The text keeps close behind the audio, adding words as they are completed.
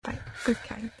so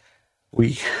kind.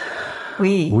 We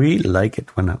We. like it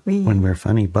when we're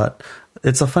funny, but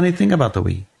it's a funny thing about the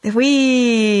we.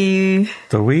 We.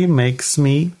 The we makes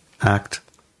me act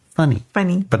funny.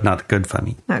 Funny. But not good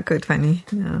funny. Not good funny,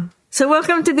 no. So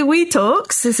welcome to the We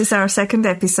Talks. This is our second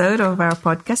episode of our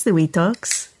podcast, the We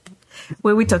Talks,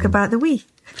 where we talk about the we.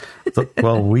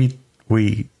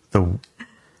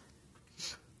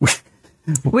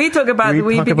 We talk about the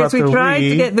we because we tried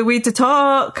to get the we to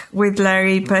talk with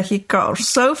Larry, but he got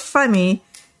so funny,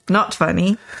 not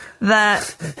funny,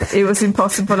 that it was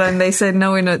impossible, and they said,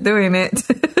 no, we're not doing it.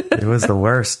 It was the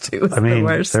worst. It was the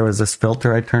worst. There was this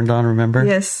filter I turned on, remember?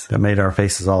 Yes. That made our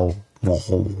faces all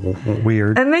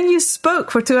weird. And then you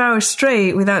spoke for 2 hours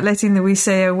straight without letting the we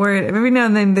say a word. Every now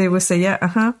and then they would say, yeah,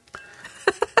 uh-huh.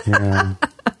 Yeah.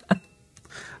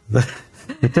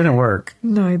 It didn't work.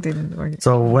 No, it didn't work.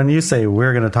 So when you say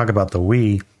we're going to talk about the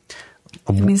we,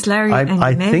 it means Larry and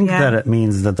I think yeah. that it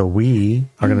means that the we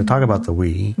are going to talk about the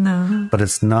we. No. But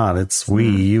it's not. It's we,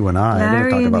 you and I are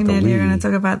going to talk about the we. Larry and going to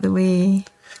talk about the we.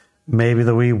 Maybe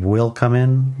the we will come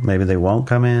in. Maybe they won't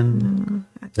come in.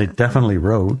 They definitely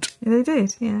wrote. Yeah, they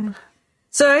did, yeah.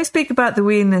 So I speak about the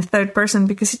we in the third person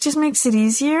because it just makes it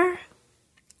easier.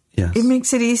 Yes. It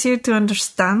makes it easier to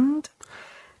understand.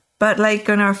 But like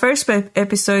on our first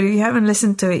episode, if you haven't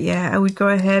listened to it yet, I would go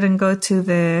ahead and go to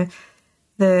the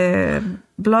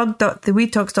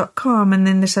blog.thewetalks.com, and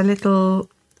then there's a little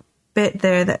bit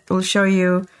there that will show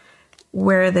you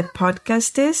where the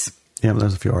podcast is. Yeah,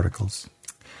 there's a few articles.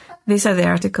 These are the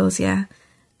articles, yeah.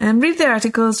 And read the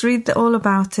articles, read all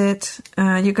about it.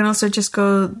 You can also just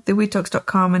go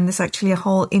thewetalks.com, and there's actually a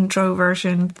whole intro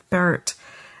version part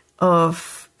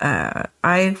of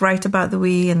I write about the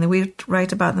we, and the we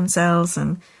write about themselves,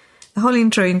 and the whole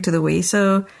intro into the we.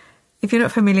 So if you're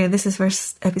not familiar, this is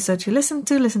first episode you listen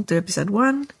to episode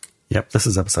 1. Yep, this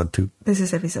is episode 2. This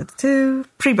is episode 2,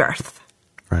 pre-birth.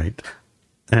 Right.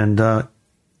 And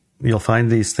you'll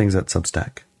find these things at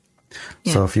Substack.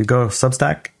 Yeah. So if you go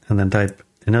Substack and then type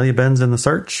Anelia Benz in the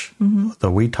search,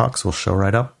 the We Talks will show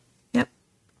right up. Yep.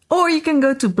 Or you can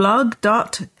go to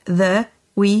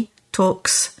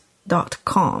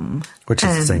blog.thewetalks.com. Which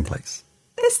is the same place.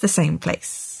 It's the same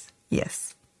place.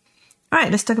 Yes. All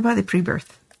right, let's talk about the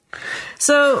pre-birth.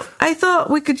 So I thought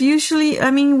we usually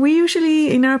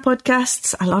in our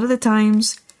podcasts, a lot of the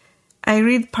times, I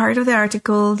read part of the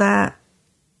article that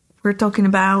we're talking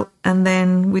about, and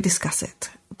then we discuss it.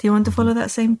 Do you want to follow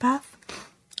that same path?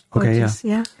 Okay,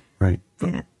 yeah. Right.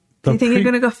 Yeah. Do you think you're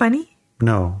going to go funny?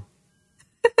 No.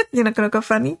 You're not going to go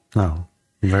funny? No.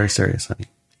 I'm very serious, honey.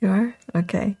 You are?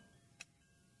 Okay.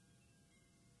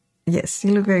 Yes,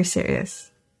 you look very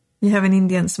serious. You have an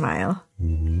Indian smile.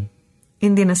 Mm-hmm.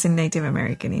 Indian as in Native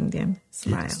American Indian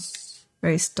smile. Yes.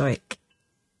 Very stoic.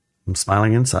 I'm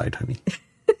smiling inside, honey.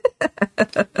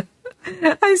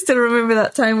 I still remember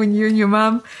that time when you and your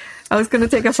mom, I was going to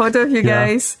take a photo of you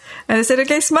guys, and I said,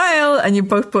 okay, smile, and you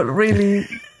both put really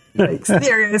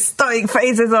serious, stoic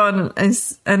faces on,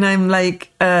 and I'm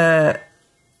like, I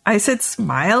said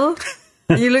smile,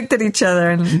 and you looked at each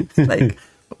other and like,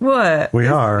 what? We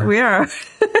are. Yeah,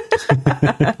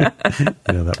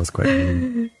 that was quite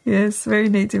mean. Yes, very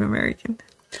Native American.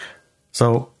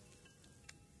 So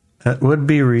it would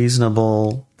be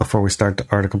reasonable before we start the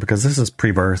article, because this is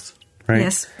pre-birth, right?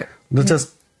 Yes. Let's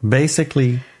just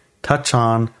basically touch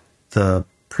on the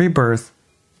pre-birth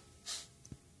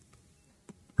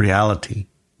reality.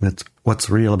 It's what's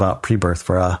real about pre-birth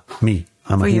for me.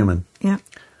 I'm a human. Yeah.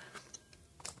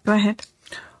 Go ahead.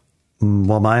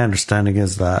 Well, my understanding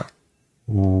is that,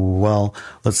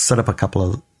 let's set up a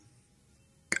couple of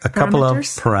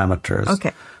parameters.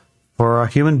 Okay. For a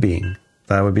human being,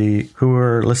 that would be who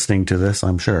are listening to this,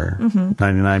 I'm sure.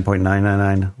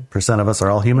 99.999% of us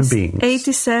are all human beings.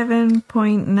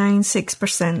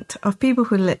 87.96% of people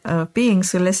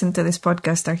beings who listen to this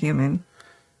podcast are human.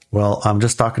 Well, I'm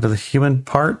just talking to the human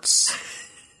parts.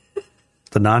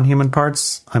 The non-human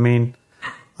parts. I mean,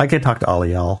 I can talk to all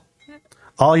y'all.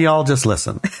 All y'all just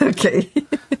listen. Okay.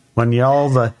 When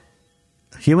the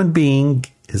human being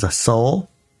is a soul.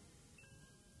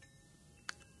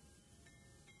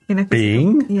 In a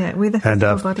being. Yeah, with a physical and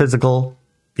a body. physical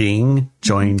being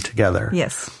joined together.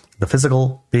 Yes. The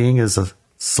physical being is a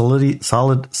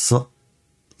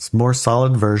more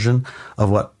solid version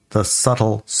of what the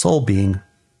subtle soul being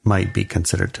might be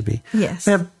considered to be. Yes.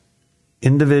 They have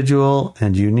individual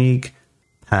and unique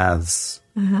paths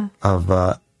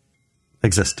of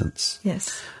existence.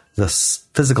 Yes. The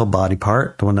physical body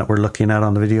part, the one that we're looking at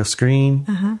on the video screen,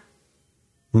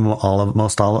 most all of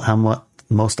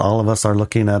us are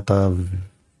looking at the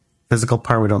physical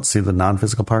part. We don't see the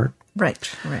non-physical part.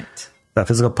 Right. That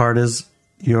physical part is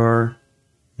your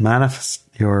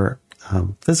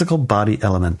physical body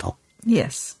elemental.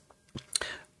 Yes.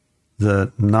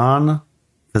 The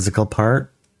non-physical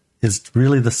part is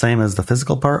really the same as the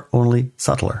physical part, only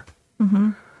subtler,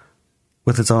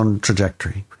 with its own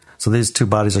trajectory. So these two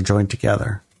bodies are joined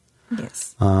together.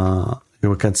 Yes. You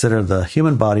would consider the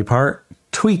human body part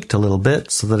tweaked a little bit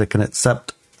so that it can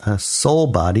accept a soul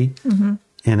body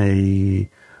in a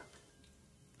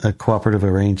cooperative,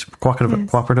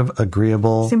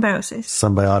 agreeable,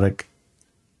 symbiotic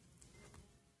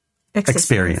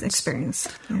experience.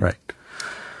 Yeah. Right.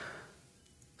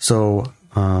 So,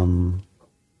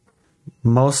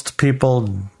 most people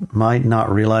might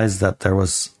not realize that there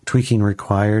was tweaking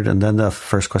required. And then the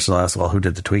first question I'll ask, well, who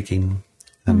did the tweaking?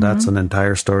 And that's an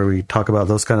entire story. We talk about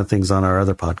those kind of things on our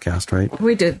other podcast, right?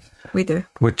 We do.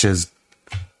 Which is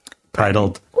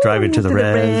titled Driving to the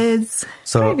Res.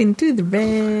 So, Driving to the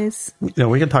Res.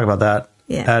 We can talk about that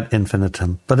ad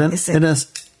infinitum. But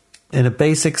in a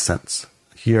basic sense,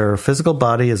 your physical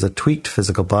body is a tweaked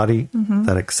physical body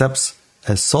that accepts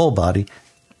a soul body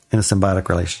in a symbiotic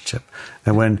relationship.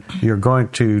 And when you're going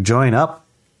to join up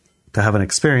to have an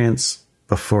experience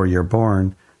before you're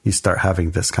born, you start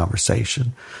having this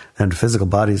conversation. And physical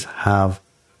bodies have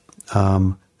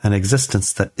an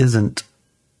existence that isn't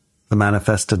the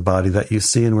manifested body that you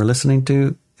see and we're listening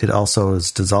to. It also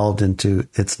is dissolved into,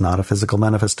 it's not a physical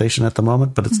manifestation at the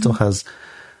moment, but it still has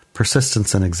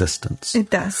persistence and existence.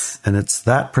 It does. And it's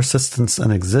that persistence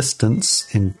and existence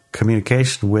in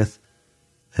communication with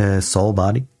a soul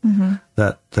body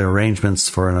that the arrangements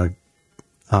for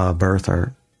a birth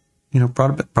are,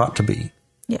 brought to be.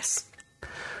 Yes.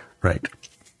 Right.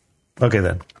 Okay,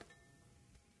 then.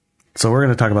 So we're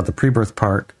going to talk about the pre-birth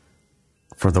part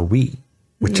for the we,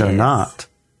 which are not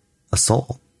a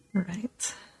soul.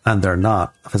 Right. And they're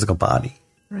not a physical body.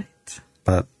 Right.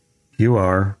 But you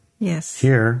are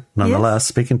here, nonetheless,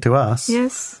 speaking to us.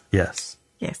 Yes. Yes.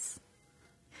 Yes.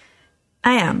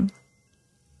 I am.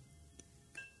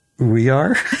 We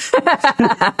are?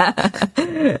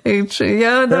 That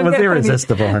was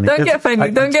irresistible, honey. Don't get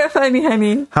funny. Don't get funny,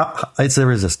 honey. It's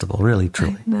irresistible, really,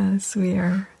 truly. Yes, we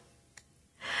are.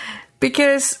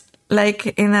 Because, like,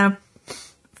 in a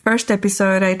first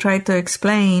episode, I tried to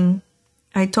explain,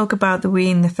 I talk about the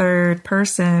we in the third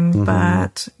person,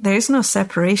 but there is no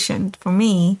separation for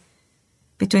me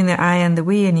between the I and the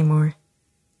we anymore,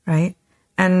 right?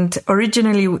 And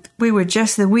originally, we were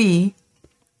just the we,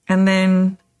 and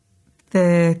then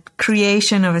the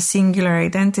creation of a singular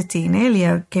identity in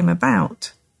Elia came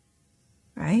about,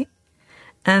 right?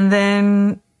 And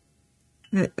then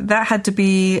that had to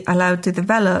be allowed to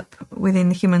develop within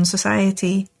the human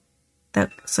society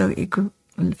so it could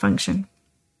function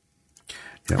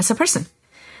as a person.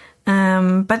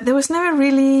 But there was never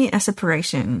really a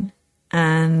separation.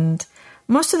 And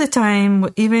most of the time,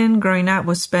 even growing up,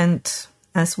 was spent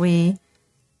as we,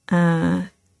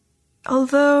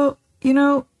 although,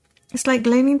 it's like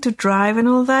learning to drive and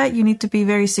all that. You need to be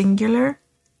very singular.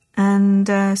 And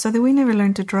so that we never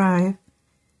learned to drive.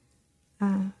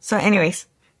 So anyways,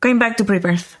 going back to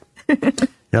pre-birth.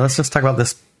 Let's just talk about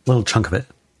this little chunk of it.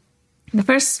 The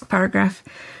first paragraph.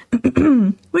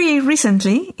 We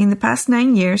recently, in the past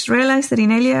 9 years, realized that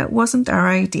Inelia wasn't our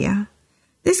idea.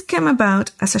 This came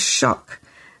about as a shock,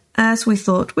 as we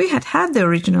thought we had the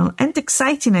original and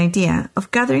exciting idea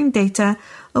of gathering data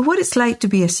of what it's like to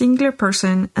be a singular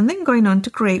person and then going on to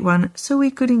create one so we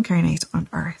could incarnate on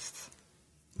Earth.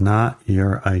 Not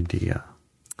your idea.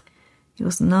 It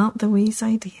was not the we's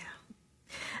idea.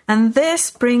 And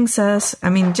this brings us,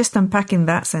 just unpacking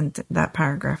that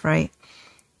paragraph, right?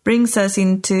 Brings us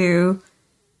into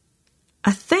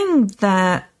a thing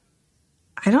that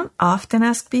I don't often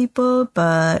ask people,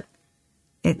 but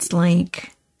it's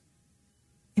like,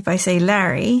 if I say,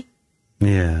 Larry.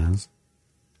 Yes.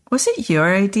 Was it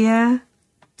your idea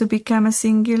to become a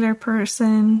singular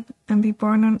person and be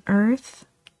born on Earth?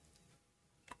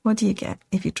 What do you get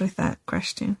if you try that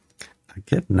question? I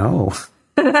get no.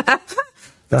 That's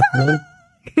really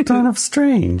kind of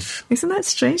strange. Isn't that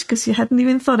strange? Because you hadn't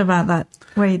even thought about that.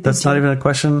 Wait, that's not even a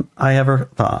question I ever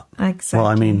thought. Exactly.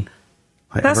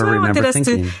 Well, that's why I wanted us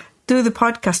to do the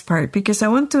podcast part, because I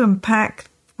want to unpack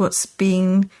what's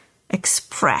being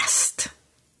expressed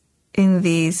in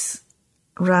these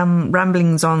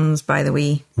ramblings ons by the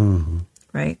we,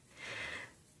 right?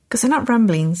 Because they're not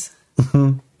ramblings.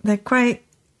 They're quite...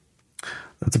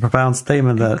 That's a profound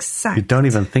statement that you don't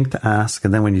even think to ask,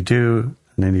 and then when you do,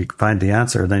 and then you find the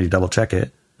answer, and then you double check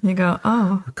it. You go,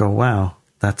 oh. Wow,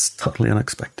 that's totally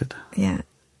unexpected. Yeah.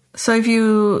 So if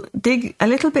you dig a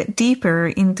little bit deeper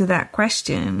into that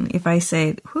question, if I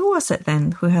said, who was it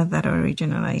then who had that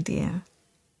original idea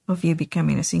of you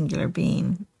becoming a singular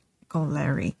being called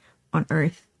Larry on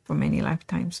Earth for many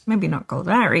lifetimes? Maybe not called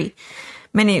Larry.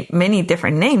 Many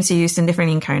different names are used in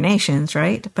different incarnations,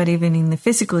 right? But even in the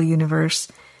physical universe,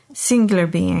 singular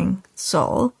being,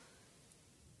 soul,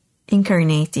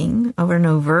 incarnating over and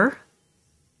over,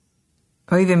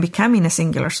 or even becoming a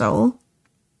singular soul.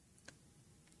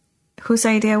 Whose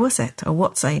idea was it? Or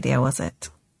what's idea was it?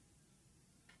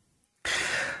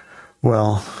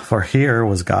 Well, for here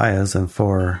was Gaia's, and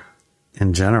for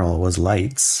in general was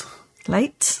Light's.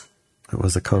 Light? It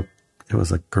was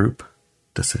a group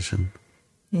decision.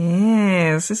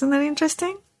 Yes, isn't that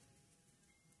interesting?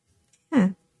 Yeah,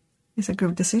 it's a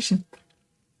group decision.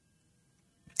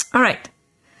 All right.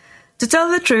 To tell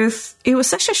the truth, it was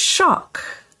such a shock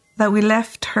that we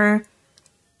left her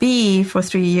be for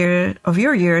 3 years of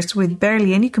your years with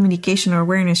barely any communication or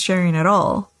awareness sharing at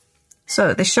all.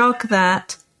 So the shock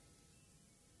that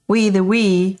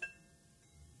we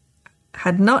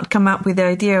had not come up with the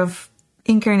idea of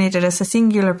incarnated as a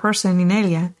singular person in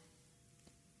Elia,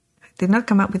 did not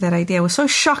come up with that idea, was so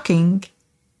shocking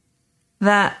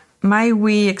that my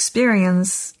we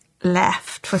experience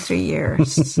left for 3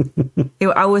 years.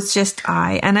 I was just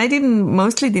and I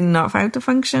mostly did not know how to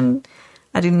function.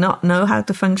 I did not know how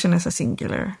to function as a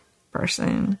singular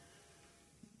person.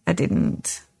 I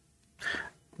didn't.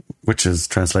 Which is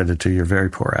translated to you're very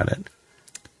poor at it.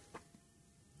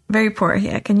 Very poor,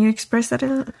 yeah. Can you express that a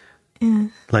little? Yeah.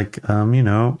 Like,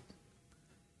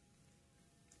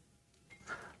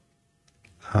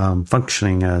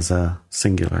 functioning as a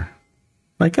singular.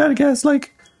 Like, I guess,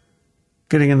 like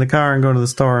getting in the car and going to the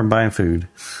store and buying food.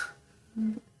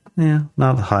 Yeah,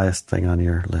 not the highest thing on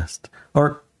your list.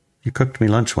 Or you cooked me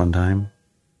lunch one time.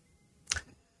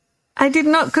 I did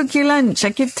not cook you lunch. I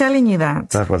keep telling you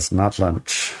that. That was not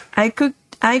lunch. I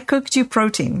cooked you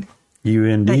protein. You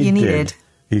indeed that you needed. Did.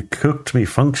 You cooked me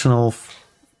functional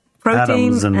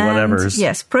atoms and whatevers.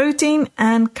 Yes, protein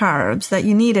and carbs that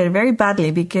you needed very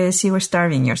badly because you were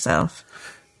starving yourself.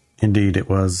 Indeed, it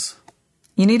was.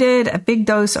 You needed a big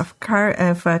dose of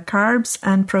carbs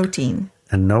and protein.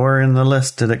 And nowhere in the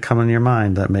list did it come in your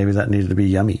mind that maybe that needed to be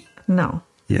yummy. No.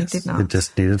 Yes, it did not. It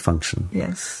just needed function.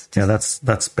 Yes. Yeah, that's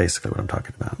basically what I'm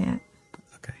talking about. Yeah.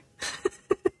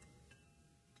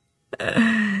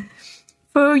 Okay.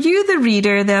 For you, the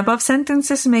reader, the above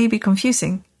sentences may be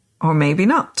confusing. Or maybe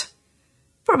not.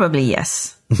 Probably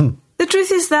yes. The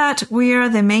truth is that we are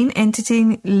the main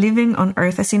entity living on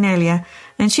Earth as in Elia,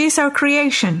 and she is our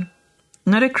creation.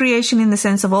 Not a creation in the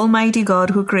sense of Almighty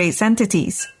God who creates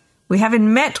entities. We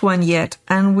haven't met one yet,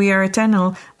 and we are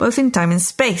eternal, both in time and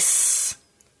space.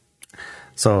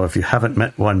 So if you haven't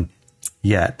met one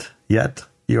yet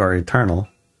you are eternal.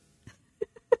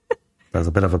 That's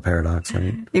a bit of a paradox,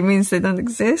 right? It means they don't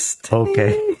exist.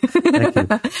 Okay. Thank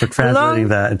you for translating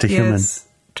that into human.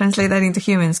 Translate that into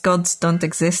humans. Gods don't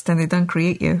exist and they don't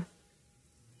create you.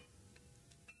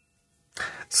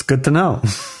 It's good to know.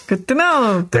 Good to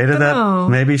know. Data that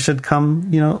maybe should come,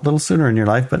 a little sooner in your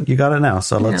life, but you got it now.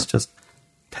 So let's just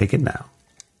take it now.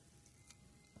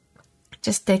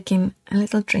 Just taking a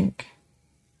little drink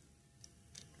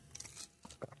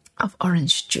of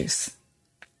orange juice.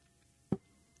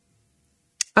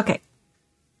 Okay.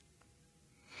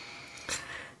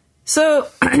 So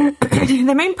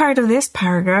the main part of this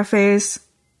paragraph is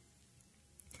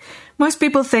most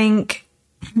people think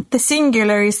the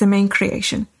singular is the main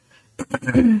creation.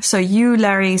 So you,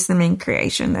 Larry, is the main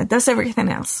creation that does everything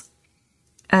else.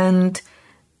 And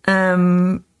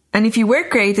if you were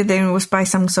created, then it was by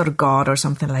some sort of god or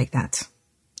something like that.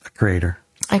 A creator.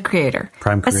 A creator.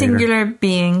 Prime creator. A singular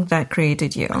being that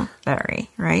created you, Larry,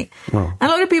 right? Well, a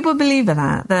lot of people believe in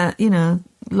that,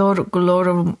 Lord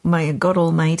God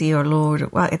Almighty or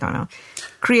Lord, well, I don't know,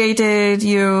 created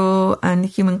you and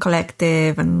human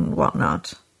collective and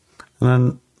whatnot. And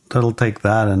then they'll take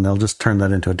that and they'll just turn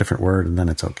that into a different word and then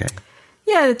it's okay.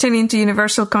 Yeah, turn into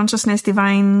universal consciousness,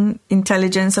 divine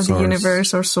intelligence of the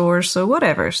universe or source or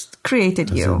whatever created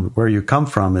you. Where you come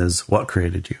from is what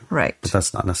created you. Right. But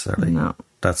that's not necessarily. No.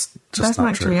 That's just not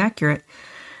actually accurate.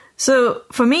 So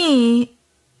for me,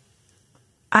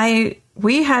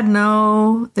 we had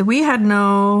no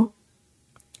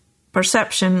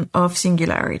perception of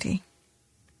singularity.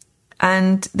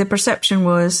 And the perception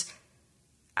was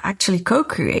actually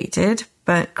co-created,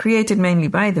 but created mainly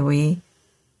by the we,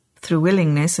 through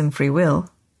willingness and free will,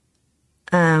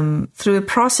 through a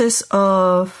process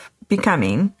of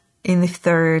becoming in the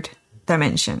third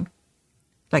dimension,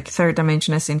 like third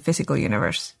dimension as in physical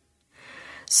universe.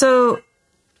 So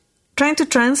trying to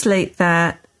translate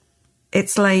that,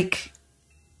 it's like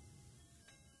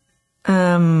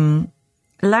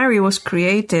Larry was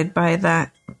created by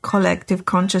that collective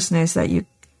consciousness that you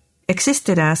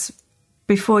existed as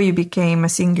before you became a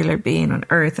singular being on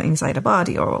Earth inside a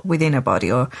body or within a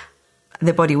body or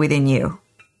the body within you,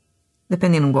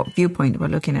 depending on what viewpoint we're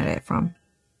looking at it from.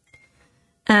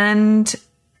 And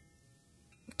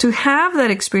to have that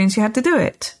experience, you had to do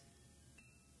it,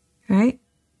 right?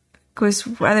 Because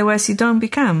otherwise you don't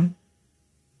become.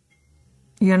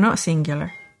 You're not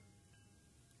singular,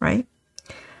 right?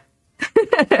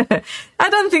 I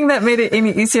don't think that made it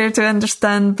any easier to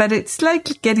understand, but it's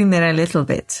like getting there a little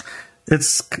bit.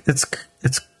 It's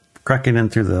cracking in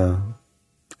through the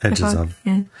edges of,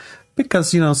 yeah.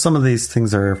 Because, some of these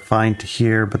things are fine to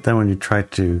hear, but then when you try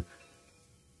to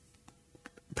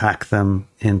pack them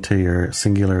into your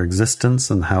singular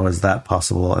existence, and how is that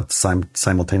possible if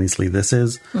simultaneously this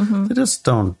is, they just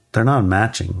they're not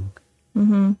matching.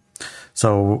 Mm-hmm.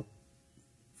 So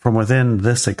from within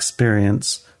this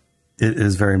experience, it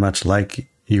is very much like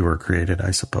you were created,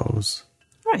 I suppose.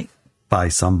 Right. By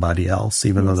somebody else,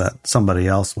 even though that somebody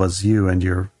else was you and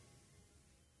your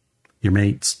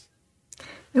mates.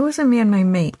 It wasn't me and my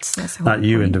mates. That's not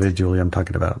you individually, I'm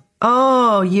talking about.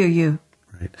 Oh, you.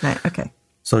 Right. Okay.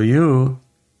 So you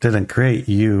didn't create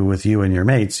you with you and your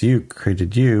mates. You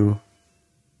created you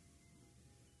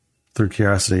through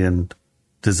curiosity and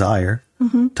desire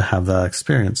to have that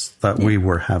experience that we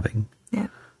were having. Yeah.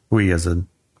 We as in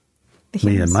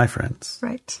me and my friends.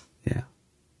 Right. Yeah.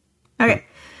 Okay.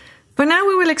 For now,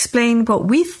 we will explain what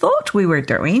we thought we were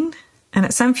doing. And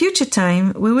at some future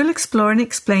time, we will explore and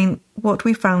explain what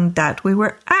we found that we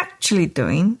were actually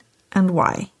doing and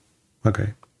why.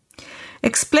 Okay.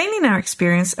 Explaining our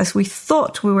experience as we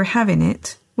thought we were having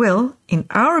it will, in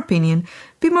our opinion,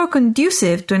 be more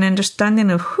conducive to an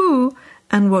understanding of who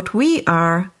and what we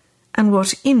are and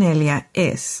what Inelia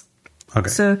is. Okay.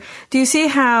 So, do you see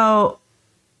how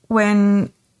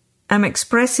when I'm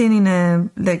expressing in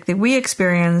the we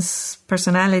experience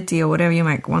personality or whatever you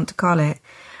might want to call it,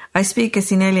 I speak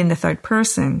as Inelia in the third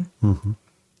person. Mm-hmm.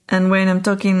 And when I'm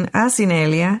talking as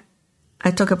Inelia,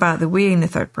 I talk about the we in the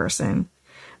third person.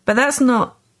 But that's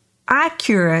not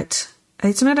accurate.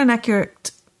 It's not an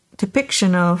accurate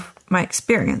depiction of my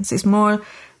experience. It's more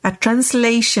a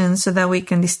translation so that we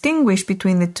can distinguish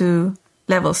between the two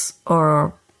levels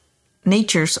or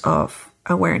natures of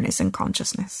awareness and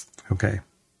consciousness. Okay.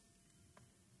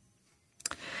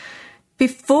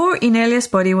 Before Inelia's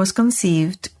body was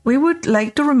conceived, we would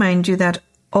like to remind you that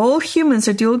all humans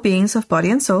are dual beings of body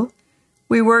and soul.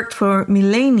 We worked for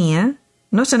millennia,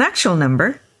 not an actual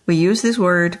number. We use this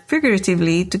word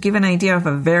figuratively to give an idea of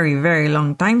a very, very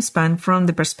long time span from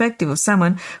the perspective of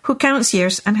someone who counts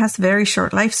years and has very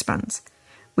short lifespans.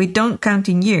 We don't count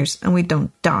in years and we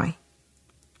don't die.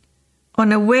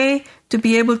 On a way to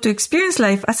be able to experience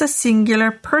life as a singular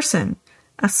person,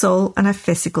 a soul and a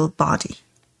physical body.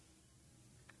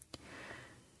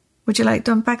 Would you like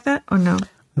to unpack that or no?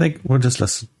 I think we'll just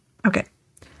listen. Okay.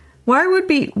 Why would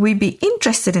we be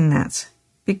interested in that?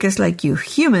 Because like you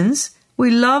humans, we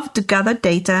love to gather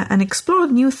data and explore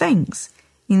new things.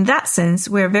 In that sense,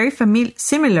 we are very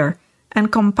similar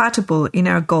and compatible in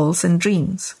our goals and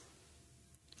dreams.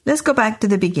 Let's go back to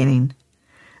the beginning.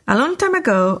 A long time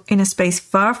ago, in a space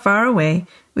far, far away,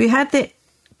 we had the,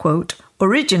 quote,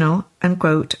 original,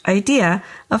 unquote, idea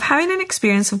of having an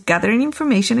experience of gathering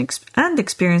information and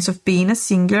experience of being a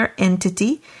singular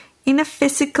entity in a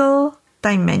physical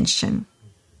dimension.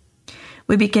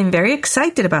 We became very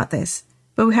excited about this,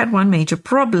 but we had one major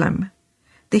problem.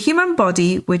 The human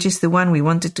body, which is the one we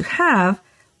wanted to have,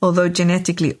 although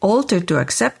genetically altered to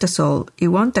accept a soul, it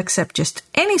won't accept just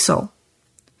any soul.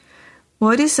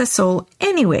 What is a soul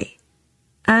anyway?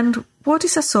 And what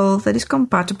is a soul that is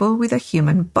compatible with a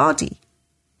human body?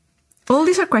 All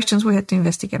these are questions we had to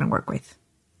investigate and work with.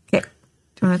 Okay,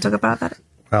 do you want to talk about that?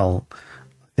 Well,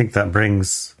 I think that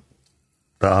brings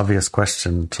the obvious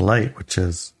question to light, which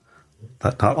is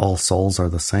that not all souls are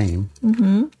the same.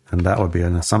 Mm-hmm. And that would be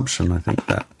an assumption, I think,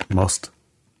 that most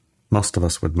of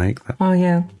us would make. That oh,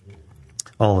 yeah.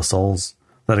 All the souls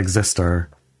that exist are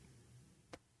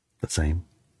the same.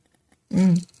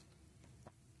 Mm.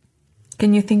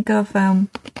 Can you think of...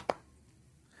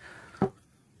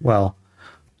 Well,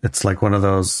 it's like one of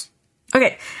those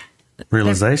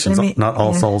realizations. Not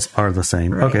all souls are the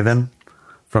same. Right. Okay, then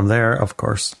from there, of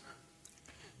course,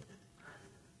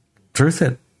 truth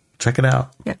it. Check it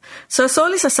out. Yeah. So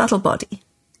soul is a subtle body.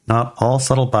 Not all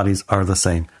subtle bodies are the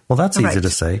same. Well, that's easy to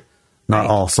say. Not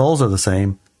all souls are the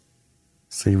same.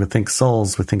 So you would think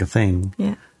souls, would think a thing.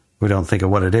 Yeah. We don't think of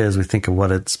what it is. We think of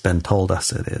what it's been told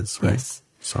us it is, right? Yes.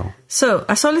 So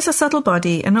a soul is a subtle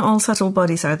body, and not all subtle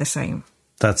bodies are the same.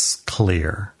 That's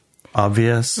clear,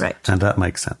 obvious, right? And that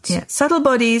makes sense. Yeah, subtle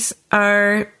bodies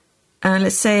are,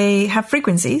 let's say, have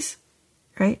frequencies,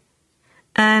 right?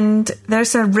 And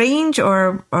there's a range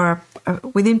or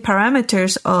within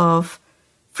parameters of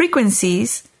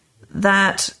frequencies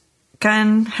that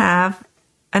can have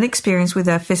an experience with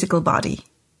a physical body.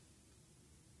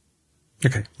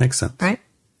 Okay, makes sense. Right?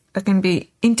 That can be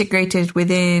integrated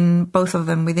within both of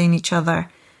them, within each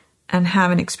other, and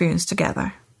have an experience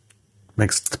together.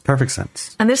 Makes perfect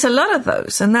sense. And there's a lot of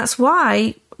those. And that's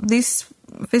why these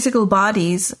physical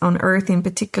bodies on Earth, in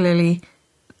particularly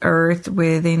Earth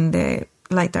within the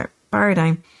light dark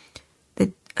paradigm,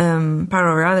 the Power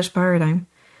Over Others paradigm,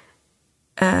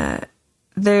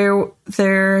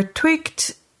 they're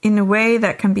tweaked in a way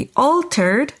that can be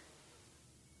altered.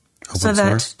 So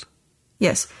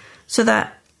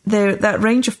that that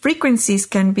range of frequencies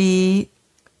can be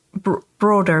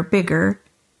broader, bigger,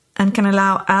 and can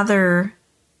allow other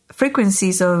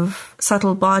frequencies of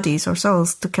subtle bodies or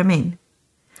souls to come in.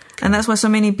 Okay. And that's why so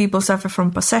many people suffer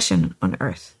from possession on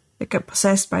Earth. They get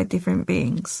possessed by different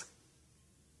beings.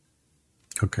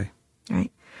 Okay.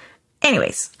 Right.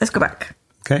 Anyways, let's go back.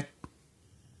 Okay.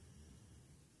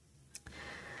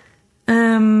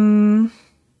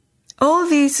 All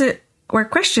these were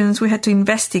questions we had to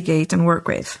investigate and work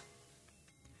with.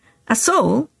 A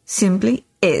soul simply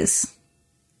is.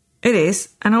 It is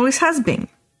and always has been.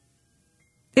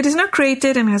 It is not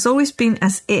created and has always been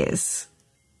as is.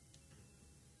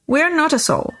 We are not a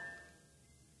soul.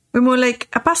 We're more like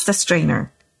a pasta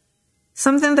strainer.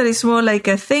 Something that is more like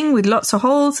a thing with lots of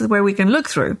holes where we can look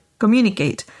through,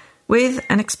 communicate with,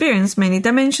 and experience many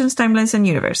dimensions, timelines, and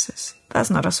universes. That's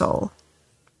not a soul.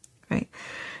 Right?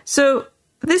 So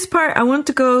this part I want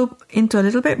to go into a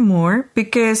little bit more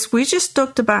because we just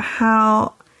talked about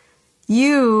how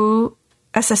you,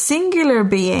 as a singular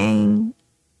being,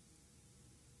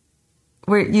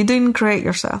 where you didn't create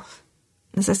yourself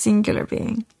as a singular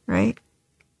being, right?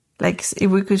 Like if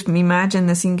we could imagine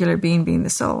the singular being being the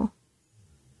soul.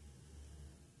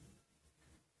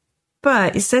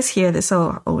 But it says here the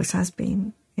soul always has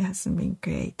been. It hasn't been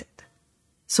created.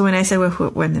 So when I say, well,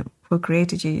 who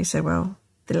created you? You say, well,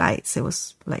 the lights. It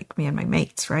was like me and my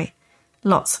mates, right?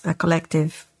 A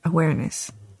collective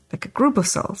awareness, like a group of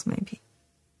souls, maybe.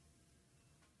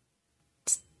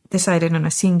 It's decided on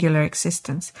a singular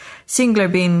existence. Singular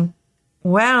being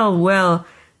well,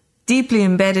 deeply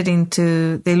embedded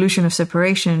into the illusion of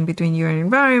separation between you and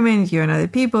environment, you and other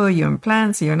people, you and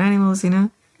plants, you and animals,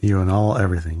 You and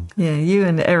everything. Yeah, you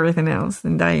and everything else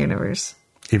in that universe.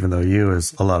 Even though you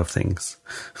is a lot of things.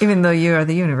 Even though you are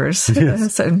the universe yes.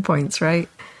 at certain points, right?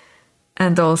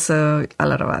 And also a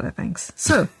lot of other things.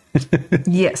 So,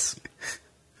 yes.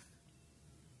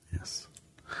 Yes.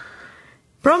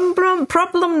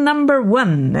 Problem number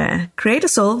 1. Create a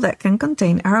soul that can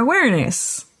contain our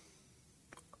awareness.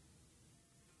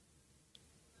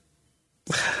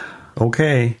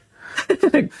 Okay.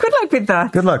 Good luck with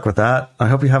that. Good luck with that. I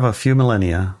hope you have a few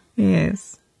millennia.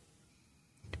 Yes.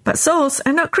 But souls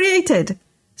are not created.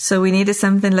 So we needed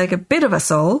something like a bit of a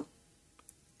soul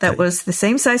that was the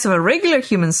same size of a regular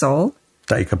human soul.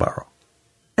 That you could borrow.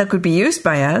 That could be used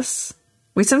by us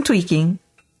with some tweaking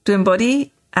to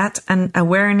embody at an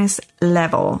awareness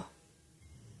level.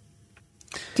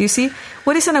 Do you see?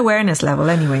 What is an awareness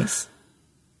level anyways?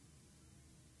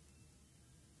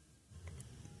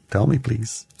 Tell me,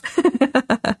 please.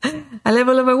 A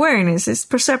level of awareness is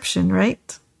perception,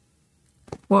 right?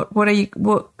 What are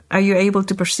you able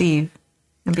to perceive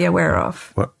and be aware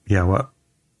of?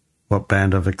 What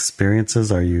band of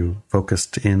experiences are you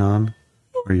focused in on?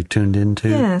 Are you tuned into?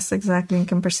 Yes, exactly, and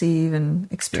can perceive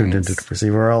and experience. Tuned into to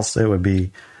perceive, or else it would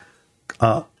be,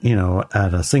 at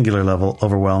a singular level,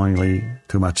 overwhelmingly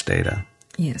too much data.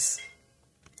 Yes.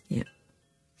 Yeah.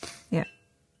 Yeah.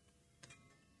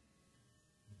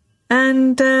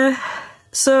 And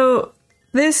so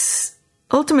this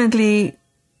ultimately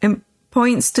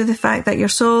points to the fact that your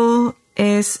soul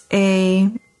is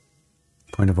a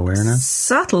point of awareness,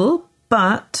 subtle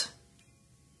but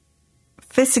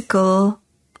physical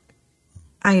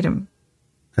item.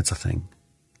 It's a thing.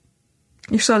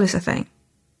 Your soul is a thing.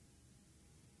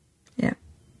 Yeah.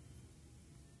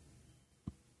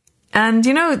 And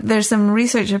there's some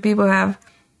research that people have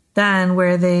done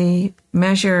where they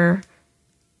measure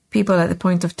people at the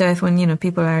point of death when,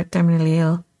 people are terminally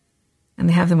ill, and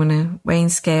they have them on a weighing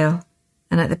scale.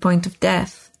 And at the point of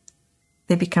death,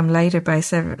 they become lighter by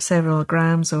several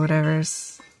grams or whatever.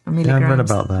 Or milligrams, I read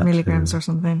about that. Milligrams too. Or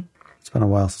something. It's been a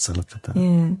while since I looked at that.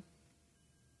 Yeah.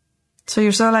 So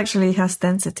your soul actually has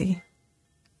density.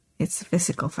 It's a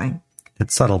physical thing.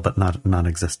 It's subtle, but not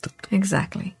non-existent.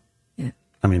 Exactly. Yeah.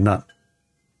 I mean,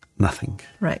 nothing.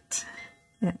 Right.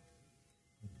 Yeah.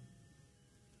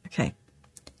 Okay.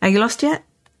 Are you lost yet?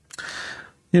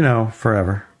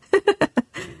 Forever.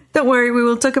 Don't worry, we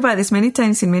will talk about this many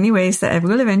times in many ways that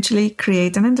will eventually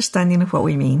create an understanding of what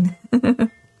we mean.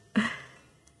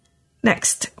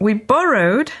 Next, we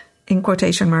borrowed, in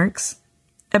quotation marks,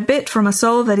 a bit from a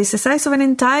soul that is the size of an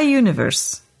entire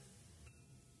universe.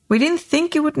 We didn't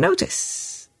think you would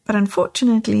notice, but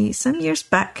unfortunately, some years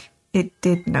back, it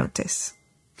did notice.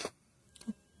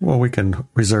 Well, we can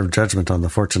reserve judgment on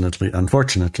the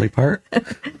unfortunately part.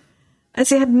 As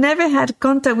it had never had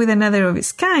contact with another of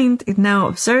its kind, it now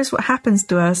observes what happens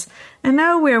to us, and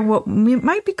now we are what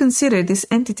might be considered this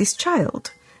entity's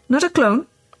child. Not a clone,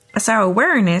 as our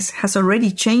awareness has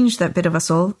already changed that bit of a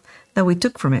soul that we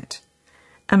took from it.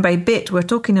 And by bit, we're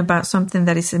talking about something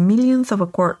that is a millionth of a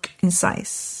quark in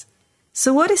size.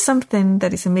 So what is something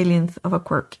that is a millionth of a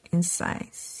quark in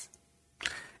size?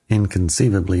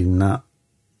 Inconceivably not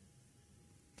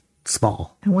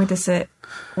small. And what is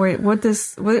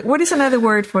another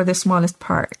word for the smallest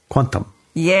part? Quantum.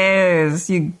 Yes,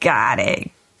 you got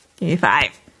it. Give me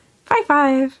 5.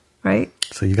 5, right?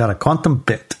 So you got a quantum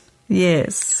bit.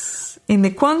 Yes. In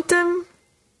the quantum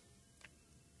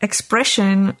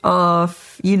expression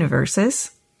of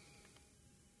universes,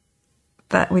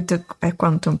 that we took a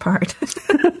quantum part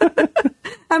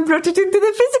and brought it into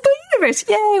the physical universe.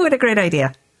 Yay, what a great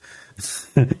idea.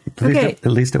 At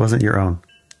least it wasn't your own.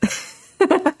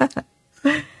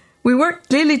 We worked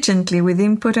diligently with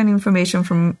input and information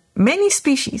from many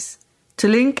species to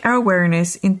link our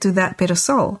awareness into that bit of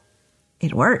soul.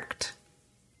 It worked.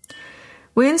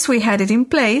 Once we had it in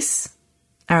place,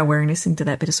 our awareness into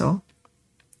that bit of soul,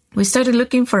 we started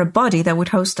looking for a body that would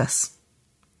host us.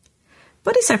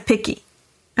 Bodies are picky,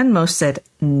 and most said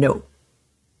no.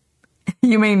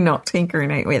 You may not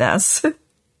incarnate with us.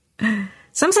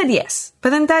 Some said yes,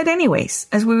 but then died anyways,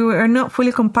 as we were not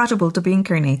fully compatible to be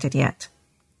incarnated yet.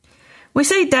 We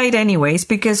say died anyways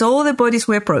because all the bodies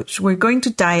we approached were going to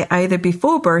die either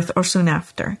before birth or soon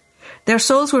after. Their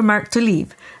souls were marked to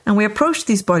leave, and we approached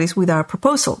these bodies with our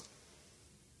proposal.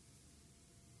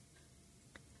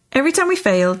 Every time we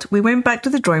failed, we went back to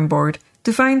the drawing board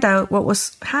to find out what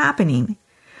was happening.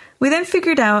 We then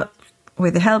figured out,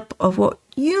 with the help of what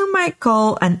you might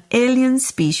call an alien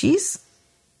species,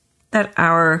 that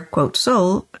our, quote,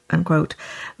 soul, unquote,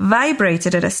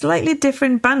 vibrated at a slightly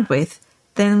different bandwidth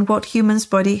than what human's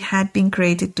body had been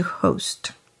created to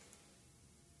host.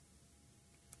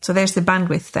 So there's the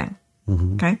bandwidth thing.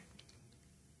 Mm-hmm. Okay?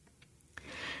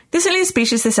 This alien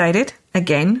species decided,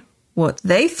 again, what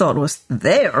they thought was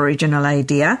their original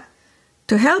idea,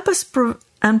 to help us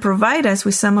and provide us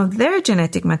with some of their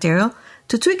genetic material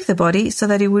to tweak the body so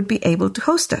that it would be able to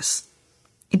host us.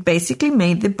 It basically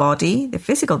made the body, the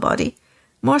physical body,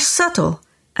 more subtle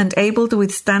and able to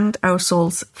withstand our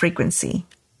soul's frequency.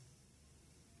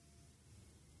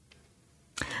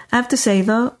 I have to say,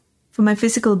 though, for my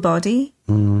physical body,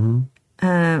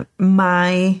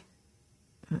 my,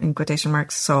 in quotation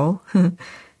marks, soul,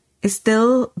 it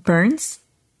still burns.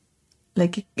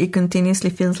 Like it continuously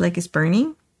feels like it's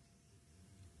burning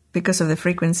because of the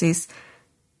frequencies.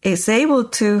 It's able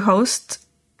to host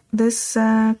this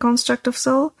construct of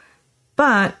soul,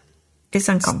 but it's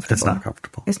uncomfortable. It's not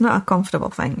comfortable. It's not a comfortable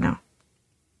thing, no.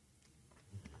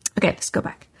 Okay, let's go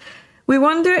back. We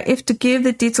wonder if to give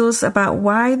the details about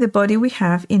why the body we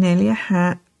have in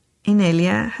Elia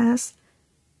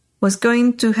was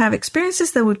going to have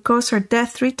experiences that would cause her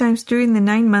death 3 times during the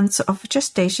 9 months of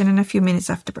gestation and a few minutes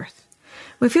after birth.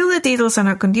 We feel the details are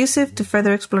not conducive to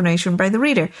further explanation by the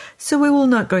reader, so we will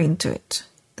not go into it.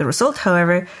 The result,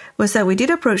 however, was that we did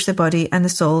approach the body and the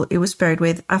soul it was paired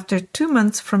with after 2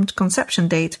 months from conception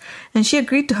date, and she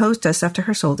agreed to host us after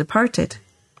her soul departed.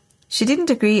 She didn't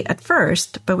agree at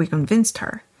first, but we convinced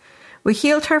her. We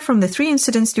healed her from the 3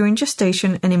 incidents during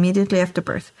gestation and immediately after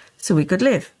birth, so we could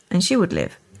live, and she would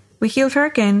live. We healed her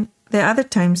again the other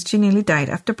times she nearly died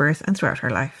after birth and throughout her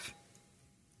life.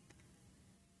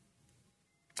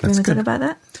 Do you want to talk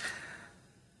about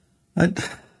that?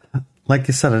 Like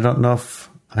you said, I don't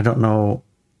know.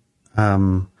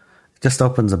 It just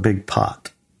opens a big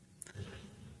pot.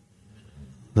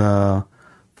 For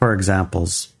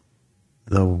examples,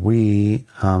 we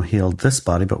healed this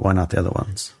body, but why not the other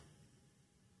ones?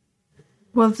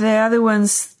 Well, the other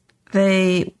ones,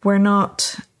 they were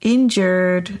not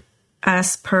injured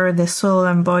as per the soul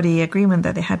and body agreement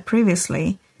that they had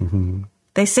previously. Mm-hmm.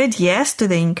 They said yes to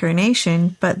the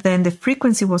incarnation, but then the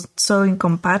frequency was so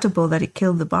incompatible that it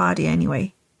killed the body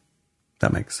anyway.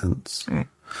 That makes sense. Right.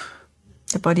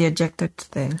 The body ejected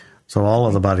the... So all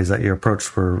of the bodies that you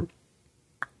approached were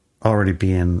already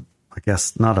being, I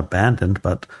guess, not abandoned,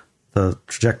 but the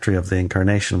trajectory of the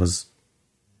incarnation was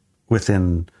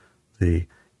within the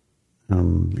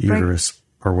uterus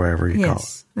or wherever you call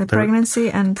it. The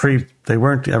pregnancy and... They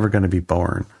weren't ever going to be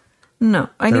born. No.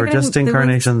 They were just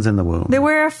incarnations in the womb. There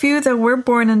were a few that were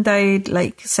born and died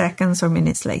like seconds or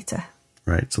minutes later.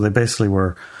 Right. So they basically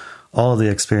were all of the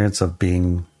experience of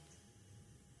being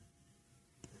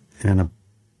in a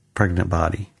pregnant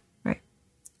body. Right.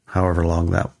 However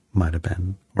long that might have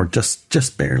been. Or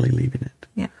just barely leaving it.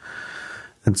 Yeah.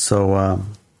 And so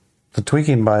the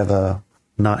tweaking by the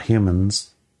not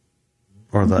humans,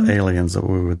 or the aliens that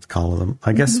we would call them,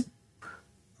 I guess,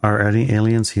 are any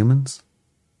aliens humans?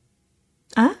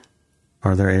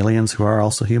 Are there aliens who are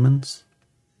also humans?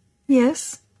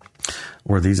 Yes.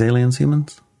 Were these aliens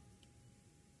humans?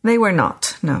 They were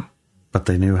not, no. But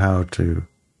they knew how to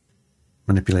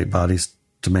manipulate bodies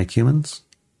to make humans?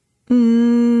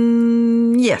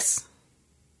 Yes.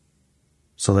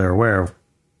 So they're aware of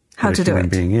how what to a human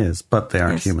do it. being is, but they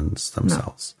aren't humans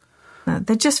themselves. No,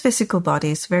 they're just physical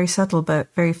bodies, very subtle,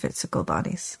 but very physical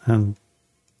bodies. And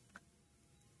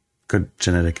good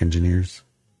genetic engineers.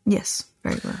 Yes,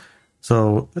 very well.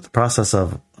 So the process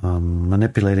of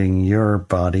manipulating your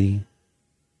body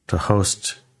to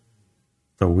host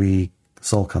the we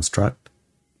soul construct,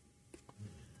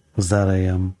 was that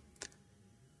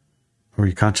were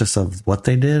you conscious of what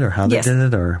they did or how they did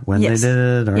it or when they did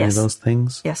it or any of those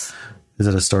things? Yes. Is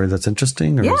it a story that's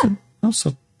interesting? Or is it,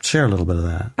 so share a little bit of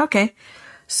that. Okay.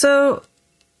 So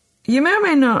you may or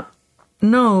may not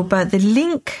know, but the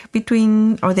link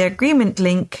between, or the agreement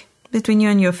link between you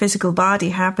and your physical body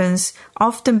happens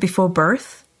often before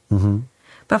birth. Mm-hmm.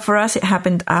 But for us, it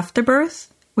happened after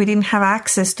birth. We didn't have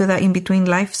access to that in-between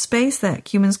life space that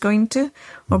humans go into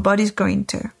or bodies go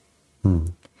into.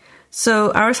 Mm.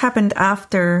 So ours happened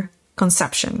after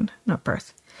conception, not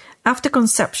birth. After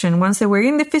conception, once they were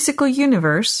in the physical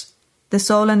universe, the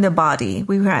soul and the body,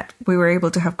 we were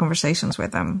able to have conversations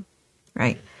with them,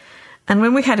 right? And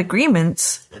when we had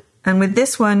agreements, and with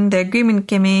this one, the agreement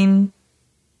came in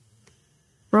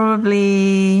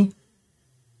probably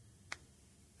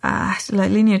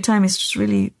like linear time is just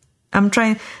really... I'm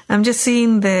just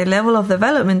seeing the level of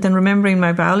development and remembering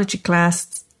my biology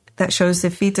class that shows the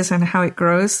fetus and how it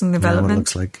grows and development. What it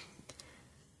looks like.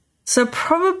 So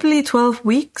probably 12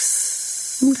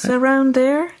 weeks around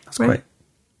there. That's right?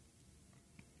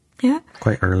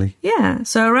 Quite early. Yeah.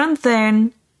 So around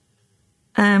then,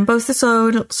 both the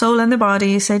soul and the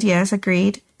body said yes,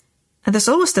 agreed. And the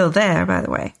soul was still there, by the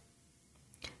way.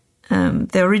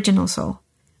 The original soul.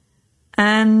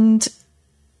 And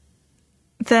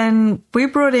then we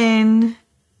brought in,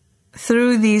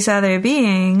 through these other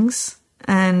beings,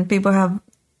 and people have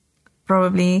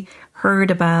probably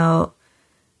heard about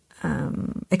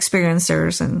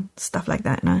experiencers and stuff like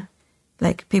that now.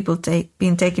 Like people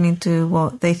being taken into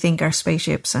what they think are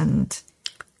spaceships and,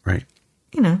 right,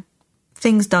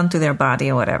 things done to their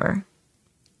body or whatever.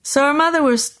 So our mother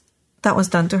that was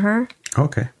done to her.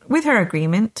 Okay. With her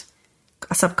agreement,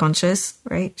 subconscious,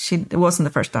 right? It wasn't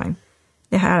the first time.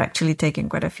 They had actually taken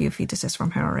quite a few fetuses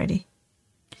from her already.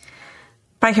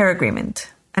 By her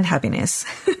agreement and happiness.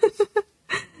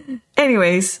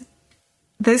 Anyways,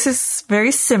 this is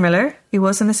very similar. It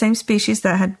wasn't the same species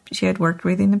that she had worked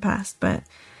with in the past, but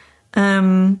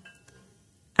and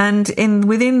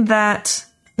within that,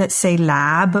 let's say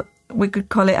lab, we could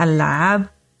call it a lab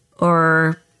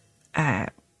or a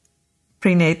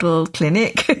prenatal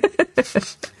clinic.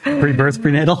 Pre-birth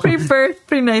prenatal? Pre-birth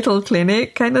prenatal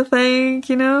clinic kind of thing,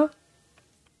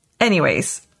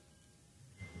 Anyways,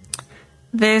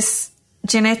 this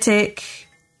genetic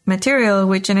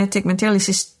material is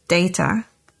just data,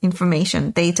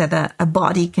 information, data that a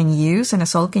body can use and a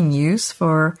soul can use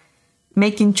for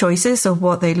making choices of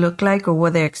what they look like or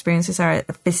what their experiences are,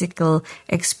 a physical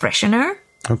expressioner.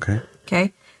 Okay.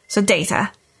 So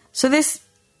data. So this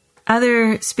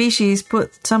other species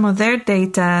put some of their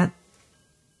data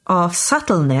of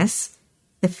subtleness,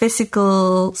 the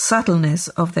physical subtleness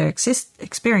of their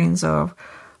experience of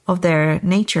their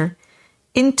nature,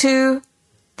 into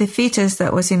the fetus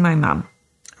that was in my mom.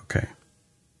 Okay.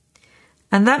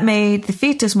 And that made the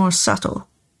fetus more subtle.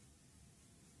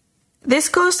 This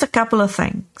caused a couple of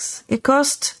things. It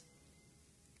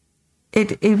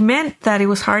meant that it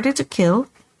was harder to kill,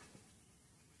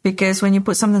 because when you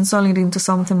put something solid into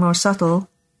something more subtle,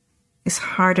 it's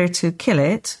harder to kill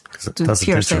it. Because it doesn't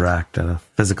interact at a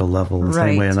physical level the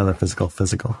same way another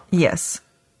physical. Yes.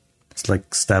 It's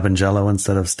like stabbing jello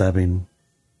instead of stabbing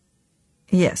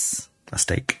a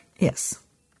steak. Yes.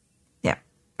 Yeah,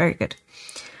 very good.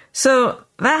 So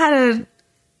that had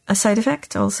a side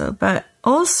effect also, but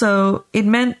also it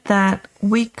meant that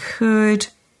we could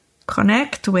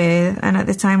connect with, and at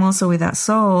the time also with that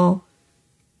soul.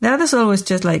 The other soul was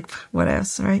just like, what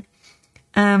else, right?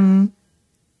 And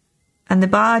the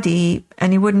body,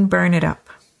 and it wouldn't burn it up.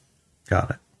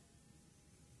 Got it.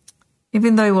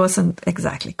 Even though it wasn't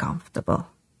exactly comfortable.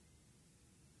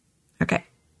 Okay.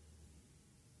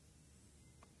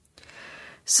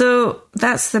 So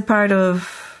that's the part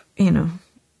of,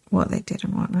 what they did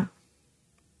and whatnot.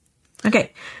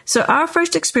 Okay, so our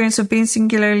first experience of being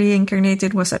singularly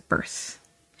incarnated was at birth.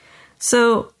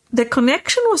 So the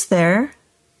connection was there,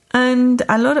 and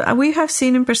we have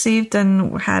seen and perceived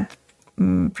and had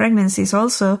pregnancies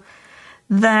also,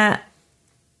 that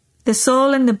the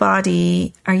soul and the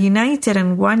body are united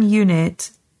in one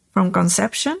unit from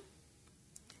conception,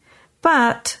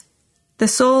 but the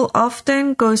soul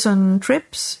often goes on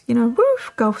trips,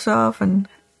 goes off and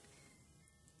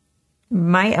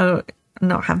might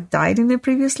not have died in their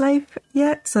previous life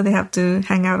yet, so they have to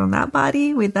hang out on that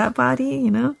body with that body,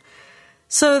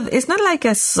 So it's not like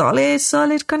a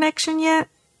solid connection yet,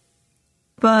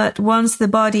 but once the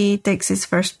body takes its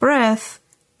first breath,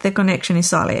 the connection is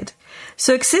solid.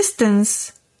 So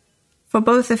existence for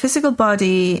both the physical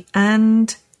body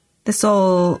and the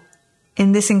soul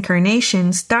in this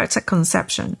incarnation starts at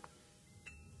conception.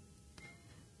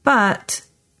 But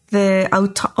the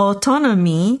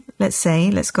autonomy,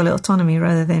 let's call it autonomy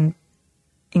rather than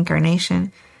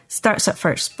incarnation, starts at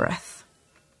first breath.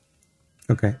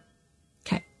 Okay.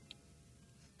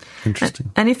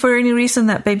 Interesting. And if for any reason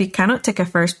that baby cannot take a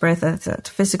first breath at that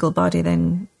physical body,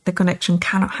 then the connection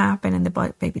cannot happen and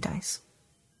the baby dies.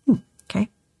 Okay.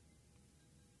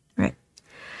 Right.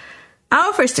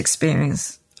 Our first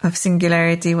experience of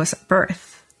singularity was at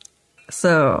birth.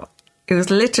 So it was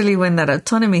literally when that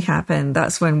autonomy happened,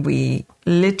 that's when we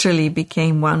literally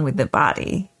became one with the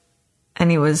body.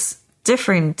 And it was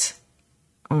different.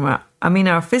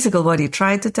 Our physical body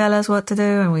tried to tell us what to do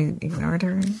and we ignored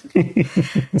her.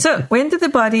 So we entered the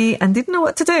body and didn't know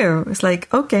what to do. It's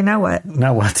like, okay, now what?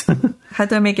 Now what? How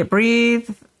do I make it breathe,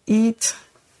 eat,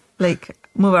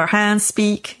 move our hands,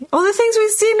 speak? All the things we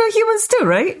see no humans do,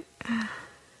 right?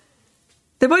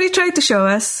 The body tried to show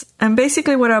us, and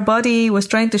basically what our body was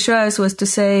trying to show us was to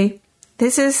say,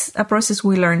 this is a process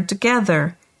we learn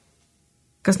together.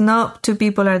 Because not two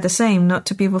people are the same, not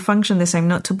two people function the same,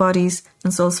 not two bodies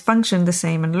and souls function the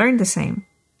same and learn the same.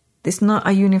 It's not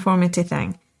a uniformity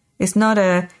thing. It's not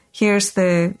here's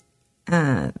the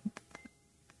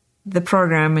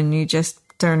program and you just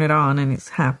turn it on and it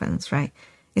happens, right?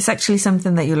 It's actually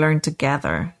something that you learn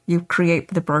together. You create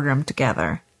the program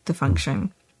together to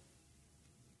function.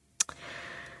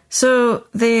 So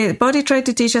the body tried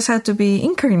to teach us how to be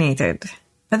incarnated.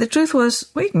 But the truth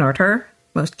was we ignored her.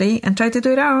 Mostly, and tried to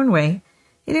do it our own way.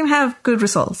 It didn't have good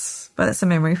results, but it's a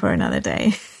memory for another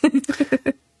day.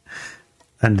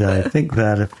 And I think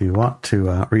that if you want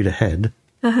to read ahead,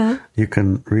 you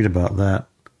can read about that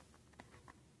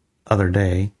other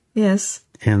day. Yes.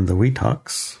 In the We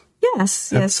Talks.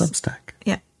 Yes. At Substack.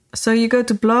 Yeah. So you go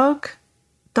to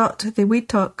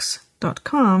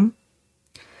blog.thewetalks.com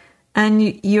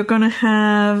and you're going to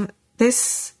have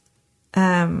this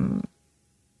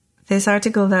this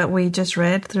article that we just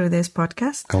read through this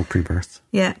podcast called Pre-Birth.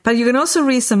 Yeah, but you can also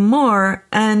read some more.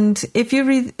 And if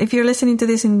you're listening to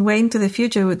this in way into the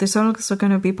future, there's also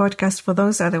going to be podcasts for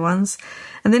those other ones.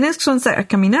 And the next ones that are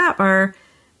coming up are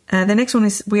the next one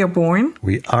is We Are Born.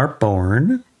 We Are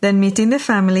Born. Then Meeting the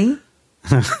Family.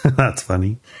 That's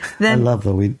funny. Then, I love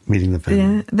the Meeting the Family.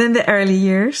 Yeah. Then The Early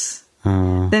Years.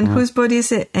 Then Whose Body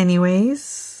Is It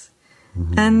Anyways?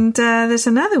 Mm-hmm. And there's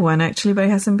another one, actually, but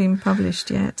it hasn't been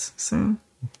published yet. So,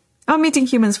 Meeting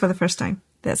Humans for the First Time.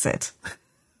 That's it.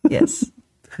 Yes.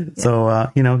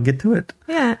 So, get to it.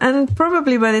 Yeah, and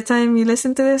probably by the time you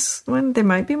listen to this one, there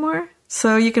might be more.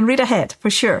 So you can read ahead, for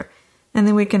sure. And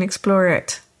then we can explore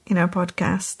it in our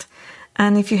podcast.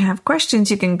 And if you have questions,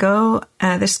 you can go,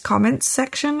 there's comments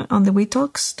section on the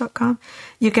wetalks.com.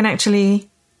 You can actually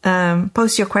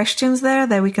post your questions there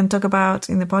that we can talk about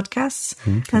in the podcasts.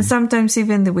 Okay. And sometimes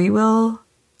even we will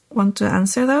want to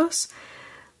answer those.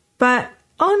 But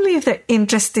only if they're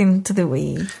interesting to the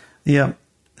we. Yeah.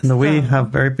 And the we have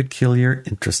very peculiar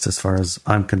interests as far as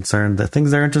I'm concerned. The things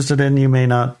they're interested in, you may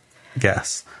not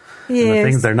guess. Yes. And the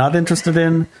things they're not interested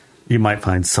in, you might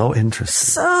find so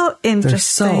interesting. So interesting. They're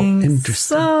so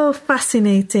interesting. So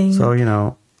fascinating. So,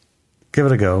 give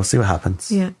it a go. See what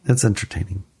happens. Yeah. It's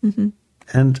entertaining. Mm-hmm.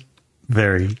 And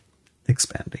very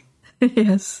expanding.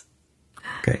 Yes.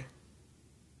 Okay.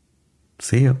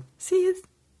 See you. See you.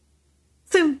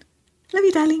 soon. Love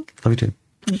you, darling. Love you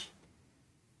too.